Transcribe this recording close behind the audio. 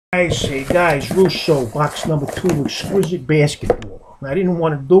Hey guys, Russo, box number 2, Exquisite Basketball. I didn't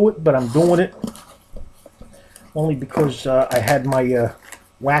want to do it, but I'm doing it. Only because I had my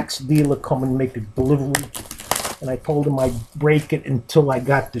wax dealer come and make a delivery. And I told him I'd break it until I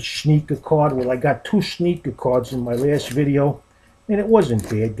got the sneaker card. Well, I got 2 sneaker cards in my last video. And it wasn't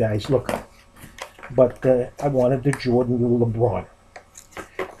bad, guys. Look. But I wanted the Jordan to LeBron.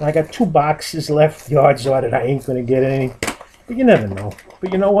 And I got 2 boxes left. The odds are that I ain't going to get any. But you never know.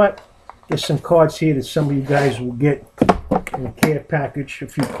 But you know what? There's some cards here that some of you guys will get in a care package. A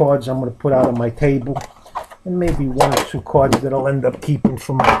few cards I'm going to put out on my table. And maybe 1 or 2 cards that I'll end up keeping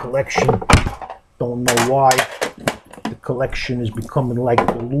for my collection. Don't know why. The collection is becoming like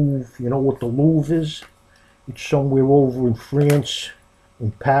the Louvre. You know what the Louvre is? It's somewhere over in France,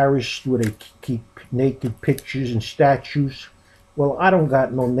 in Paris, where they keep naked pictures and statues. Well, I don't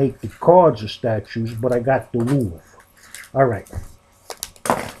got no naked cards or statues, but I got the Louvre. Alright.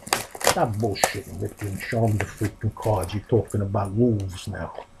 Stop bullshitting with you and show them the freaking cards. You're talking about Louvres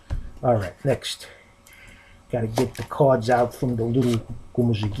now. Alright, next. Gotta get the cards out from the little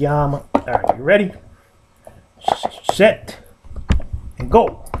Gumazigiyama. Alright, you ready? Set. And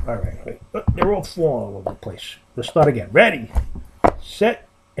go. Alright, they're all falling all over the place. Let's start again. Ready. Set.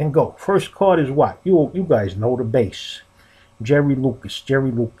 And go. First card is what? You guys know the base. Jerry Lucas.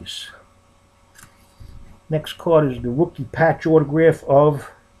 Jerry Lucas. Next card is the rookie patch autograph of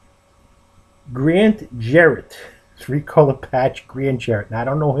Grant Jarrett. 3-color patch, Grant Jarrett. Now, I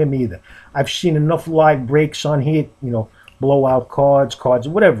don't know him either. I've seen enough live breaks on here, you know, blowout cards,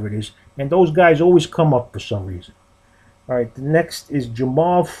 whatever it is. And those guys always come up for some reason. All right, the next is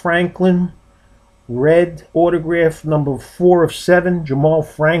Jamal Franklin. Red autograph, number 4 of 7. Jamal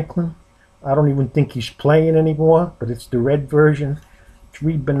Franklin. I don't even think he's playing anymore, but it's the red version.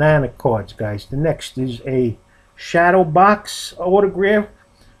 3 banana cards, guys. The next is a shadow box autograph.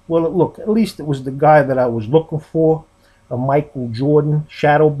 Well, look, at least it was the guy that I was looking for. A Michael Jordan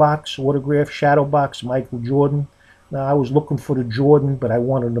shadow box autograph. Shadow box, Michael Jordan. Now, I was looking for the Jordan, but I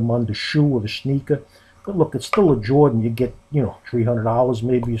wanted them on the shoe or the sneaker. But look, it's still a Jordan. You get, you know, $300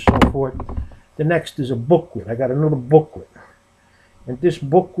 maybe or so for it. The next is a booklet. I got another booklet. And this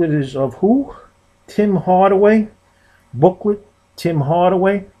booklet is of who? Tim Hardaway. Booklet. Tim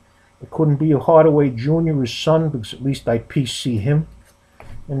Hardaway. It couldn't be a Hardaway Jr., his son, because at least I PC him.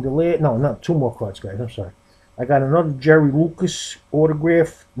 And the last, no, 2 more cards, guys. I'm sorry. I got another Jerry Lucas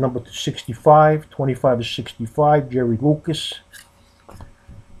autograph, number 65, 25 to 65, Jerry Lucas.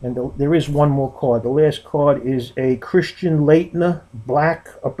 And there is 1 more card. The last card is a Christian Laettner, black,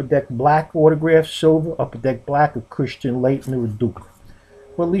 Upper Deck black autograph, silver, Upper Deck black of Christian Laettner of Duke.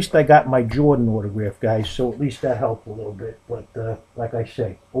 Well, at least I got my Jordan autograph, guys, so at least that helped a little bit. But like I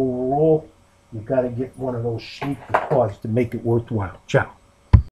say, overall, you got to get one of those sneaker cards to make it worthwhile. Ciao.